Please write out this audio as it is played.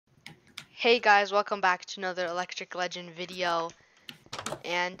Hey guys, welcome back to another Electric Legend video.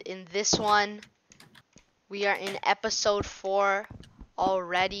 And in this one, we are in episode 4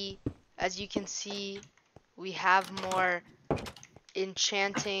 already. As you can see, we have more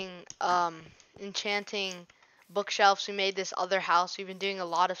enchanting bookshelves. We made this other house. We've been doing a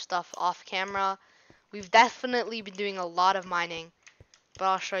lot of stuff off camera. We've definitely been doing a lot of mining, but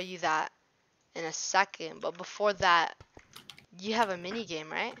I'll show you that in a second. But before that, you have a mini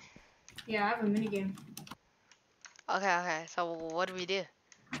game, right? Yeah, I have a mini game. Okay. So what do we do?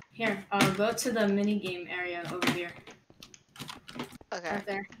 Here, go to the mini game area over here. Okay. Right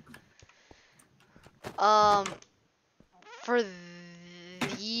there. For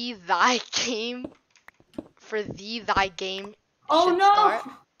thee thy game, Oh should no! start.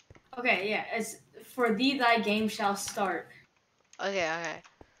 Okay, yeah, it's for thee thy game shall start. Okay.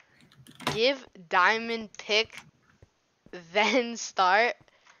 Give diamond pick, then start.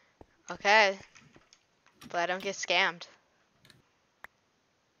 Okay. But I don't get scammed.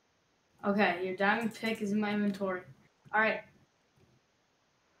 Okay, your diamond pick is in my inventory. Alright.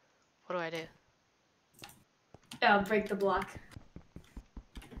 What do I do? Yeah, I'll break the block.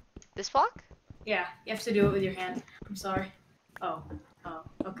 This block? Yeah, you have to do it with your hand. I'm sorry. Oh,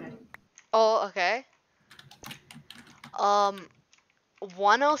 okay. Oh, okay.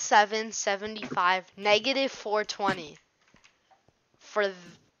 107.75 negative 420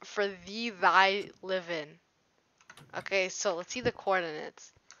 for thee thy living. Okay, so let's see the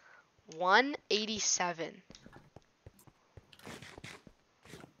coordinates. 187.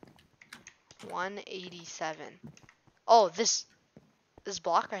 187. Oh, this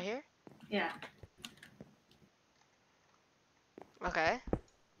block right here? Yeah. Okay.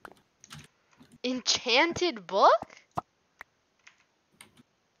 Enchanted book?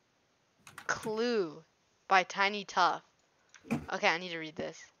 Clue by Tiny Tough. Okay, I need to read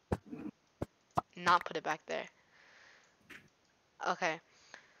this. Not put it back there. Okay.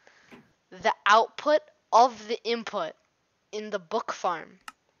 The output of the input in the book farm.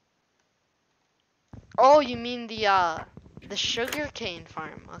 Oh, you mean the sugarcane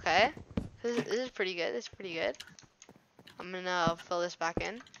farm? Okay. This is pretty good. This is pretty good. I'm gonna fill this back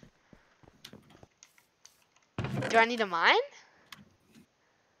in. Do I need a mine?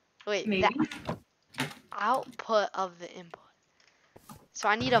 Wait, Maybe. the output of the input. So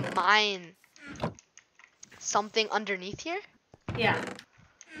I need to mine something underneath here? Yeah.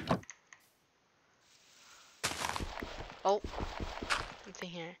 Oh, something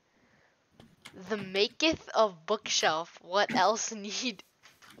here. The maketh of bookshelf. What else would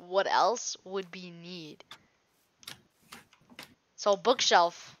be need? So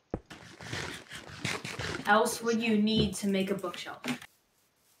bookshelf. Else would you need to make a bookshelf?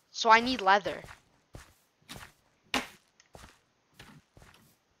 So I need leather.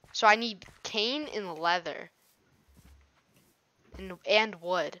 So I need cane and leather. And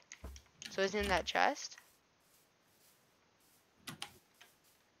wood. So it's in that chest.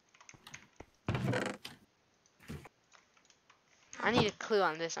 I need a clue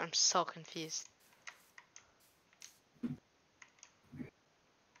on this. I'm so confused.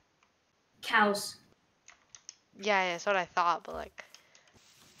 Cows. Yeah, that's what I thought, but like...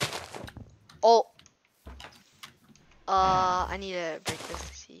 Oh! I need to break this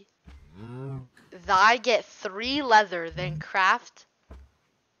to see. Thy get 3 leather, then craft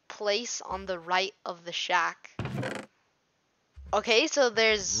place on the right of the shack. Okay, so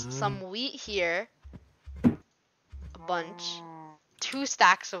there's some wheat here. A bunch. 2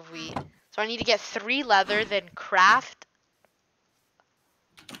 stacks of wheat. So I need to get 3 leather, then craft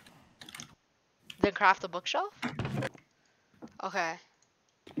a bookshelf? Okay.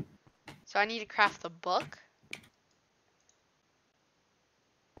 So I need to craft the book.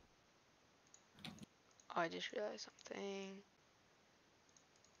 Oh, I just realized something.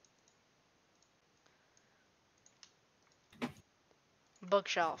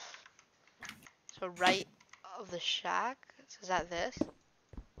 Bookshelf. So right of the shack. So is that this?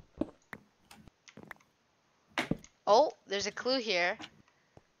 Oh, there's a clue here.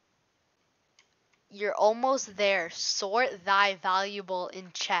 You're almost there. Sort thy valuable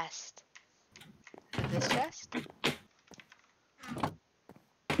in chest. This chest?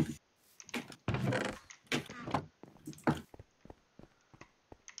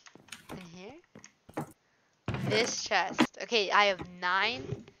 In here? This chest. Okay, I have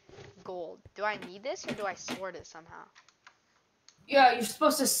 9 gold. Do I need this or do I sort it somehow? Yeah, you're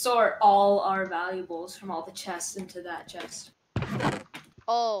supposed to sort all our valuables from all the chests into that chest.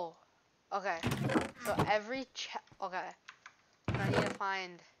 Oh, okay. So every chest. Okay. So I need to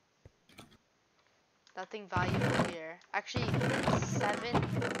find nothing valuable here. Actually, 7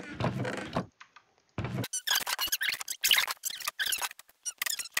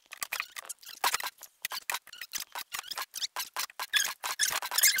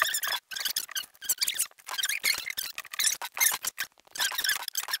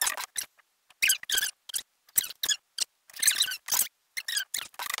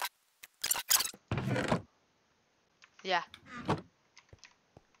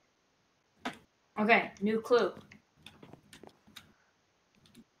 Okay, new clue.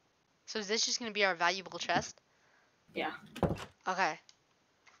 So is this just gonna be our valuable chest? Yeah. Okay.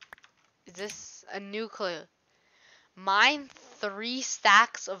 Is this a new clue? Mine 3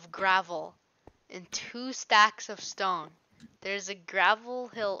 stacks of gravel and 2 stacks of stone. There's a gravel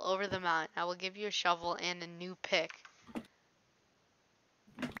hill over the mountain. I will give you a shovel and a new pick.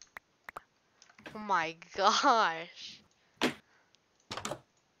 Oh my gosh.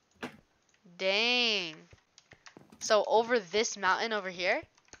 Dang. So over this mountain over here?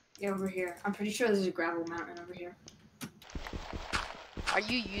 Yeah, over here. I'm pretty sure there's a gravel mountain over here. Are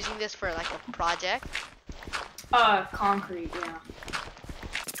you using this for like a project? Concrete, yeah.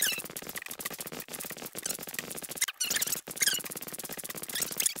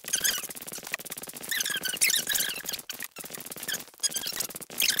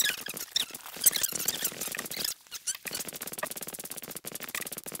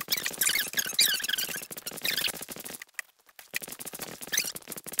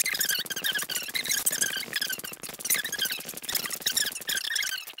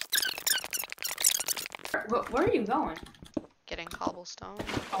 Where are you going? Getting cobblestone?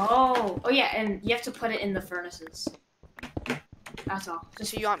 Oh yeah, and you have to put it in the furnaces. That's all.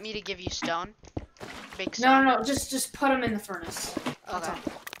 So you want me to give you stone? Big stone? No. Just put them in the furnace. That's Okay. all.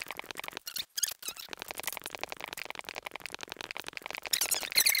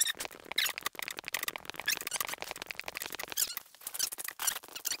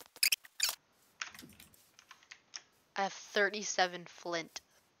 I have 37 flint,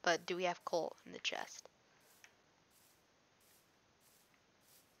 but do we have coal in the chest?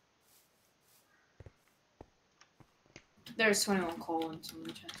 There's 21 coal in some of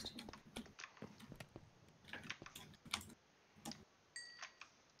the chest.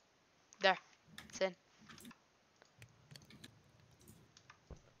 There. It's in.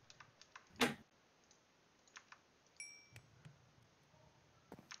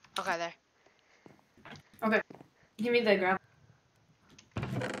 Okay, there. Okay. Give me the gravel.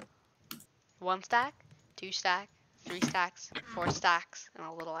 1 stack, 2 stack, 3 stacks, 4 stacks, and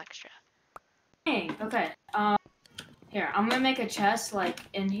a little extra. Dang, okay. Here, I'm gonna make a chest like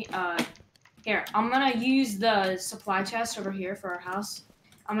in here. I'm gonna use the supply chest over here for our house.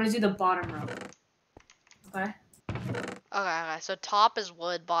 I'm gonna do the bottom row. Okay? Okay, so top is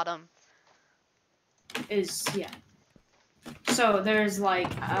wood, bottom. Yeah. So there's like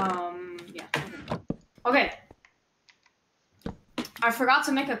yeah. Okay. I forgot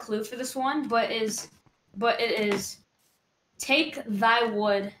to make a clue for this one, but it is take thy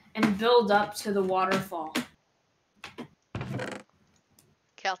wood and build up to the waterfall.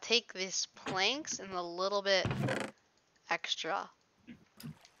 Okay, I'll take these planks and a little bit extra.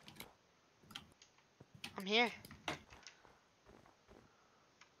 I'm here.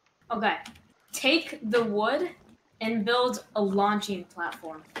 Okay. Take the wood and build a launching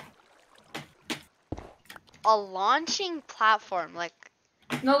platform. A launching platform, like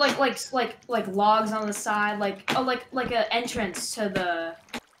No, like logs on the side, like an entrance to the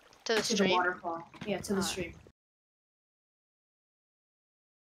to the to the stream. waterfall. Yeah, to the stream.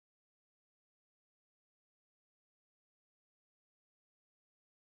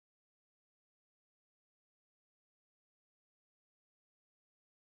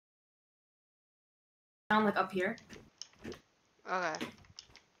 Down like up here. Okay.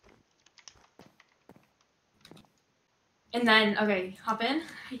 And then okay, hop in.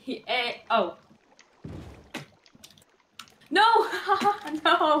 Oh. No!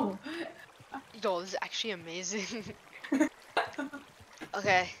 No! Yo, this is actually amazing.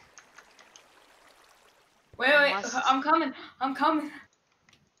 Okay. Wait, I'm coming. I'm coming.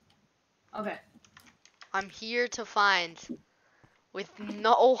 Okay. I'm here to find, with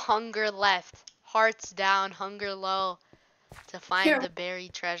no hunger left, hearts down, hunger low, to find Here. the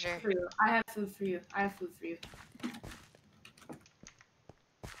buried treasure. For you. I have food for you. I have food for you.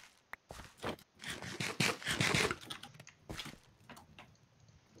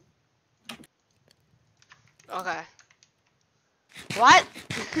 Okay. What?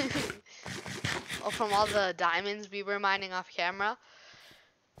 Oh, from all the diamonds we were mining off camera,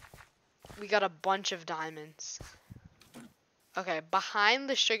 we got a bunch of diamonds. Okay, behind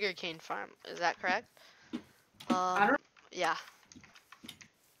the sugarcane farm. Is that correct? I don't. Yeah.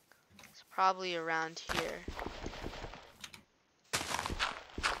 It's probably around here.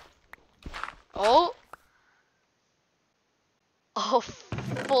 Oh! A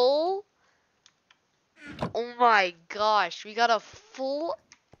full... Oh my gosh, we got a full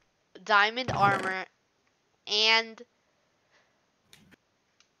diamond armor and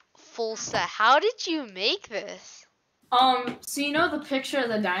full set. How did you make this? So you know the picture of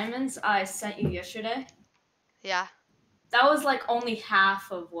the diamonds I sent you yesterday? Yeah. That was like only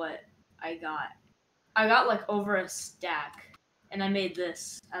half of what I got. I got like over a stack, and I made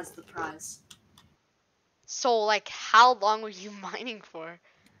this as the prize. So, like, how long were you mining for?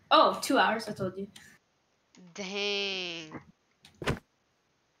 Oh, 2 hours, I told you. Dang.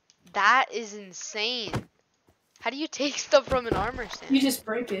 That is insane. How do you take stuff from an armor stand? You just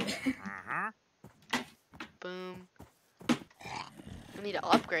break it. Boom. I need to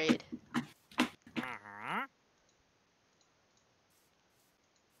upgrade.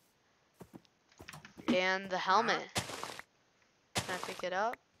 And the helmet. Can I pick it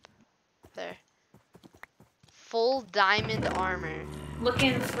up? There. Full diamond armor.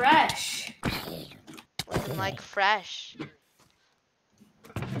 Looking fresh. Looking like fresh.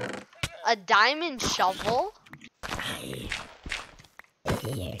 A diamond shovel? I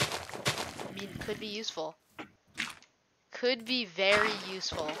mean, could be useful. Could be very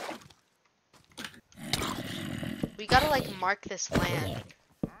useful. We gotta, like, mark this land.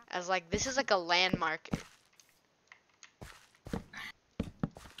 As, like, this is like a landmark.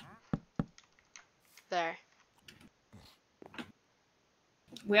 There.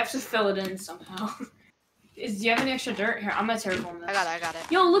 We have to fill it in somehow. Do you have any extra dirt? Here, I'm gonna terraform this. I got it.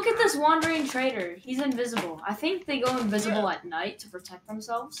 Yo, look at this wandering trader. He's invisible. I think they go invisible at night to protect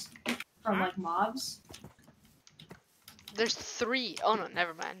themselves from, like, mobs. There's 3. Oh, no,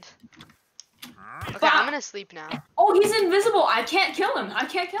 never mind. Okay, But I'm gonna sleep now. Oh, he's invisible. I can't kill him.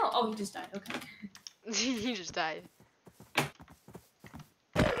 Oh, he just died. Okay. He just died.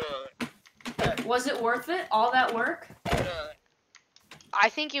 Was it worth it? All that work? I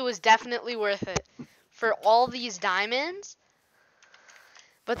think it was definitely worth it for all these diamonds.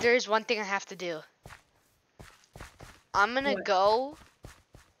 But there's one thing I have to do. I'm gonna go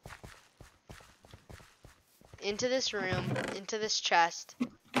into this room, into this chest.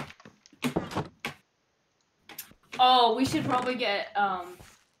 Oh, we should probably get, what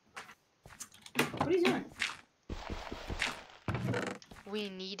are you doing? We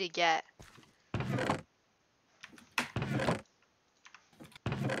need to get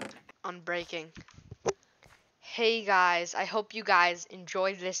unbreaking. Hey guys, I hope you guys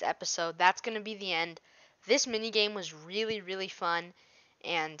enjoyed this episode. That's gonna be the end. This minigame was really, really fun,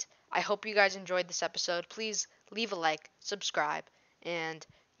 and I hope you guys enjoyed this episode. Please leave a like, subscribe, and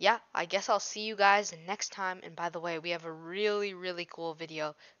yeah, I guess I'll see you guys next time. And by the way, we have a really, really cool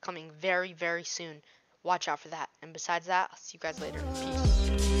video coming very, very soon. Watch out for that. And besides that, I'll see you guys later.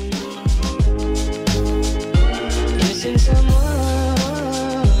 Peace.